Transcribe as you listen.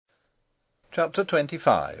Chapter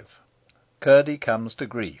 25. Curdie comes to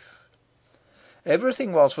grief.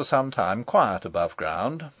 Everything was for some time quiet above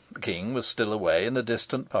ground. The king was still away in a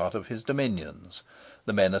distant part of his dominions.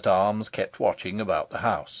 The men-at-arms kept watching about the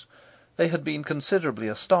house. They had been considerably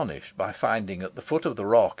astonished by finding at the foot of the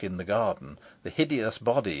rock in the garden the hideous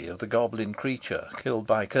body of the goblin creature killed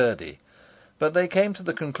by Curdie, but they came to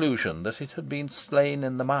the conclusion that it had been slain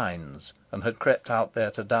in the mines, and had crept out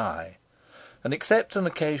there to die, and except an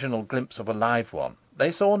occasional glimpse of a live one,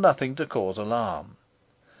 they saw nothing to cause alarm.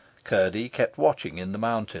 Curdie kept watching in the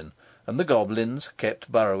mountain, and the goblins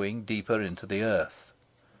kept burrowing deeper into the earth.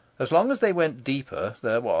 As long as they went deeper,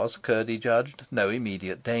 there was, Curdie judged, no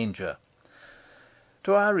immediate danger.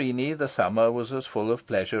 To Irene the summer was as full of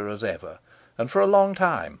pleasure as ever, and for a long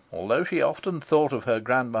time, although she often thought of her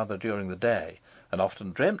grandmother during the day, and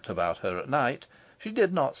often dreamt about her at night, she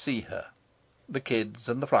did not see her. The kids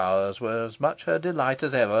and the flowers were as much her delight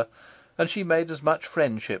as ever, and she made as much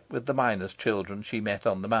friendship with the miners' children she met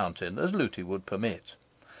on the mountain as Lutie would permit.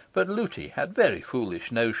 But Lutie had very foolish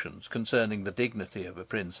notions concerning the dignity of a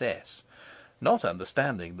princess, not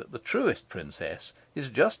understanding that the truest princess is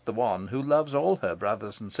just the one who loves all her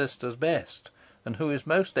brothers and sisters best, and who is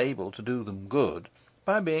most able to do them good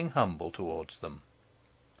by being humble towards them.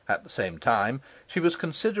 At the same time, she was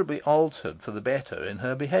considerably altered for the better in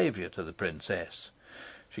her behaviour to the princess.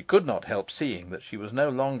 She could not help seeing that she was no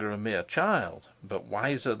longer a mere child, but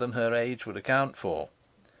wiser than her age would account for.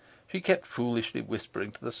 She kept foolishly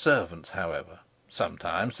whispering to the servants, however,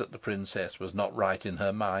 sometimes that the princess was not right in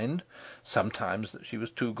her mind, sometimes that she was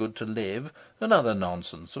too good to live, and other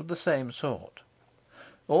nonsense of the same sort.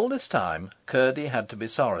 All this time Curdie had to be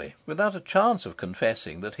sorry, without a chance of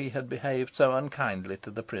confessing that he had behaved so unkindly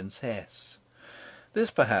to the princess.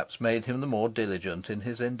 This perhaps made him the more diligent in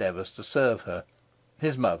his endeavours to serve her.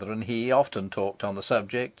 His mother and he often talked on the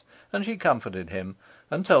subject, and she comforted him,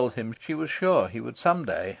 and told him she was sure he would some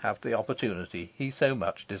day have the opportunity he so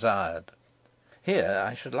much desired. Here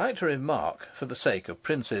I should like to remark, for the sake of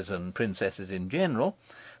princes and princesses in general,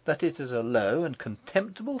 that it is a low and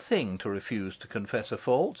contemptible thing to refuse to confess a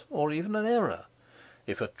fault, or even an error.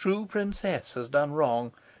 If a true princess has done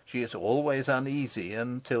wrong, she is always uneasy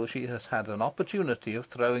until she has had an opportunity of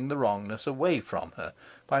throwing the wrongness away from her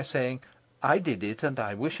by saying, "I did it, and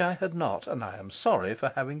I wish I had not, and I am sorry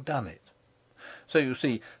for having done it." So you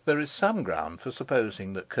see there is some ground for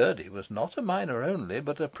supposing that Curdie was not a miner only,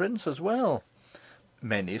 but a prince as well.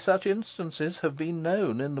 Many such instances have been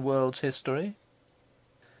known in the world's history.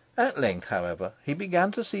 At length, however, he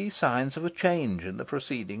began to see signs of a change in the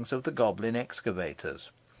proceedings of the goblin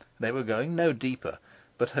excavators. They were going no deeper,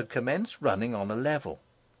 but had commenced running on a level,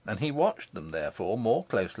 and he watched them, therefore, more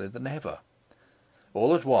closely than ever.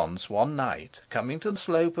 All at once, one night, coming to the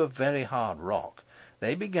slope of very hard rock,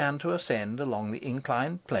 they began to ascend along the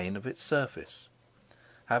inclined plane of its surface.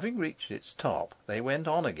 Having reached its top, they went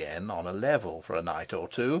on again on a level for a night or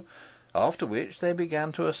two, after which they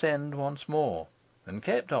began to ascend once more, and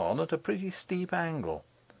kept on at a pretty steep angle.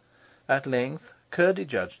 At length Curdie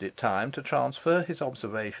judged it time to transfer his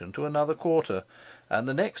observation to another quarter, and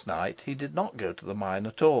the next night he did not go to the mine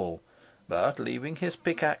at all, but, leaving his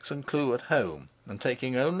pickaxe and clue at home, and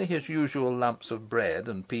taking only his usual lumps of bread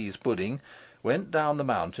and pease pudding, went down the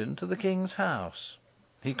mountain to the king's house.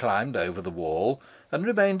 He climbed over the wall, and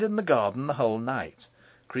remained in the garden the whole night,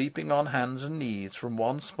 creeping on hands and knees from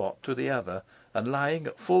one spot to the other, and lying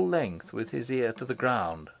at full length with his ear to the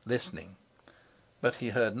ground, listening. But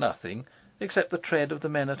he heard nothing except the tread of the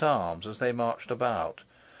men-at-arms as they marched about,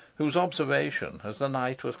 whose observation, as the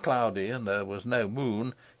night was cloudy and there was no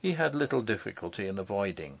moon, he had little difficulty in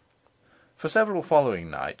avoiding. For several following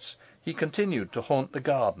nights he continued to haunt the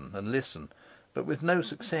garden and listen, but with no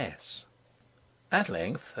success. At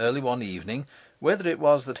length, early one evening, whether it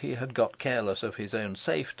was that he had got careless of his own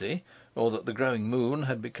safety, or that the growing moon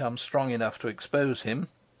had become strong enough to expose him,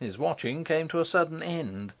 his watching came to a sudden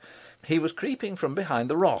end. He was creeping from behind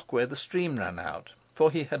the rock where the stream ran out,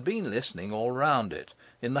 for he had been listening all round it,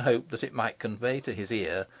 in the hope that it might convey to his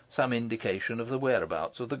ear some indication of the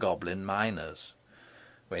whereabouts of the goblin miners,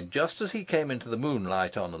 when, just as he came into the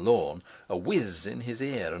moonlight on a lawn, a whiz in his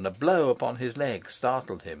ear and a blow upon his leg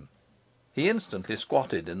startled him. He instantly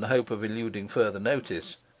squatted in the hope of eluding further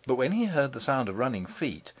notice, but when he heard the sound of running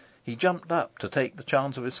feet, he jumped up to take the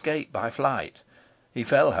chance of escape by flight. He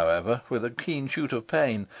fell, however, with a keen shoot of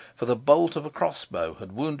pain, for the bolt of a crossbow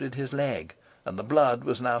had wounded his leg, and the blood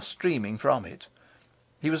was now streaming from it.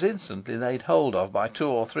 He was instantly laid hold of by 2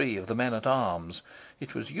 or 3 of the men-at-arms.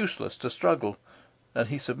 It was useless to struggle, and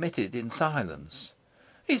he submitted in silence.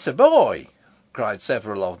 "It's a boy!" cried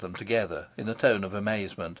several of them together, in a tone of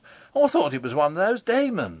amazement. "I thought it was one of those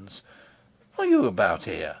daemons. What are you about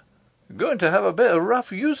here?" "Going to have a bit of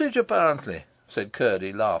rough usage, apparently," said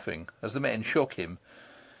Curdie, laughing, as the men shook him.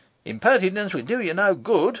 "Impertinence will do you no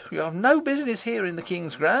good. You have no business here in the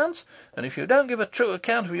king's grounds, and if you don't give a true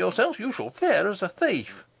account of yourself, you shall fare as a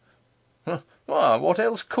thief." "Why, what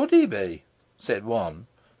else could he be?" said one.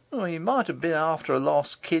 "He might have been after a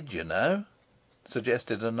lost kid, you know,"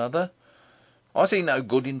 suggested another. "I see no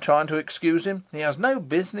good in trying to excuse him. He has no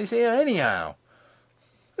business here, anyhow."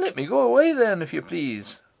 "Let me go away, then, if you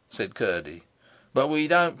please," said Curdie. "But we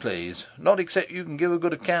don't please, not except you can give a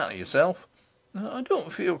good account of yourself." "I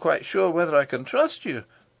don't feel quite sure whether I can trust you,"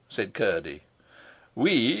 said Curdie.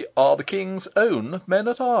 "We are the king's own men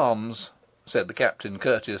at arms," said the captain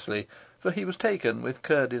courteously, for he was taken with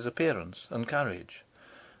Curdie's appearance and courage.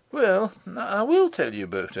 "Well, I will tell you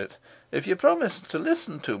about it, if you promise to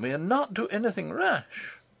listen to me and not do anything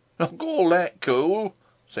rash." "Call that cool,"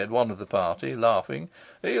 said one of the party, laughing.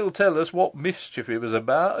 "He'll tell us what mischief he was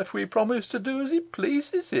about if we promise to do as it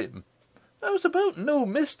pleases him." "I was about no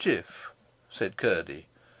mischief," said Curdie.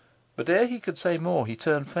 But ere he could say more he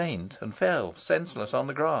turned faint, and fell senseless on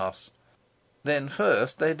the grass. Then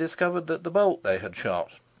first they discovered that the bolt they had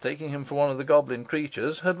shot, taking him for one of the goblin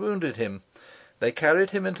creatures, had wounded him. They carried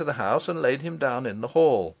him into the house and laid him down in the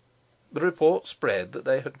hall. The report spread that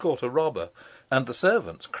they had caught a robber, and the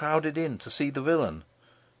servants crowded in to see the villain.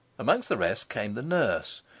 Amongst the rest came the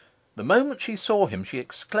nurse. The moment she saw him she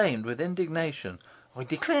exclaimed with indignation, "I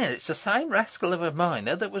declare it's the same rascal of a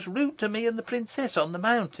miner that was rude to me and the princess on the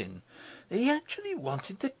mountain. He actually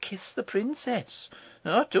wanted to kiss the princess.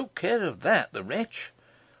 I took care of that, the wretch.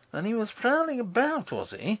 And he was prowling about,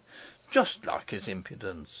 was he? Just like his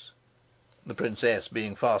impudence." The princess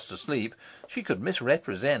being fast asleep, she could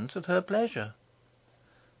misrepresent at her pleasure.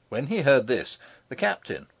 When he heard this, the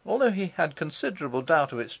captain, although he had considerable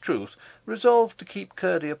doubt of its truth, resolved to keep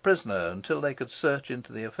Curdie a prisoner until they could search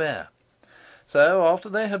into the affair. So, after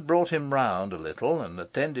they had brought him round a little and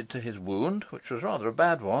attended to his wound, which was rather a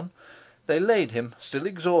bad one, they laid him, still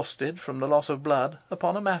exhausted from the loss of blood,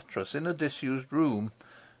 upon a mattress in a disused room,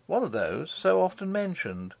 one of those so often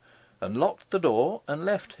mentioned, and locked the door and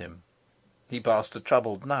left him. He passed a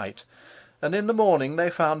troubled night, and in the morning they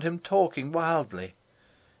found him talking wildly.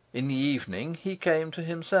 In the evening he came to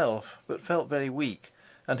himself, but felt very weak,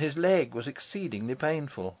 and his leg was exceedingly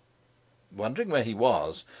painful. Wondering where he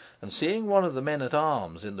was, and seeing one of the men at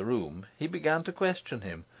arms in the room, he began to question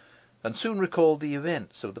him, and soon recalled the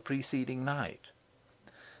events of the preceding night.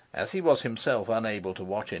 As he was himself unable to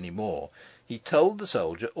watch any more, he told the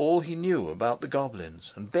soldier all he knew about the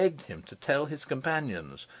goblins, and begged him to tell his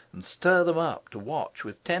companions, and stir them up to watch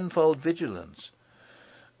with tenfold vigilance.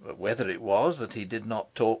 But whether it was that he did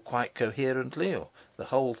not talk quite coherently, or the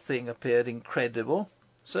whole thing appeared incredible,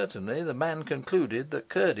 certainly the man concluded that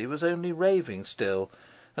Curdie was only raving still,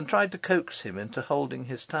 and tried to coax him into holding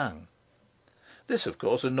his tongue. This, of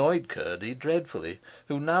course, annoyed Curdie dreadfully,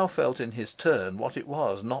 who now felt in his turn what it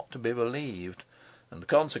was not to be believed, and the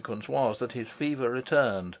consequence was that his fever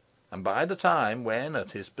returned, and by the time when,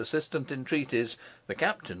 at his persistent entreaties, the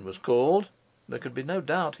captain was called, there could be no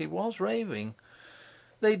doubt he was raving.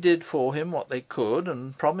 They did for him what they could,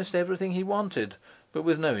 and promised everything he wanted, but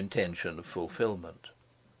with no intention of fulfilment.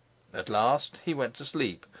 At last he went to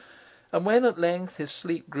sleep, and when at length his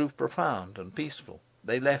sleep grew profound and peaceful,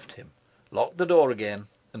 they left him, locked the door again,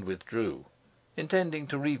 and withdrew, intending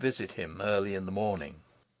to revisit him early in the morning.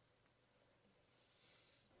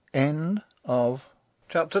 End of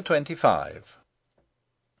Chapter 25.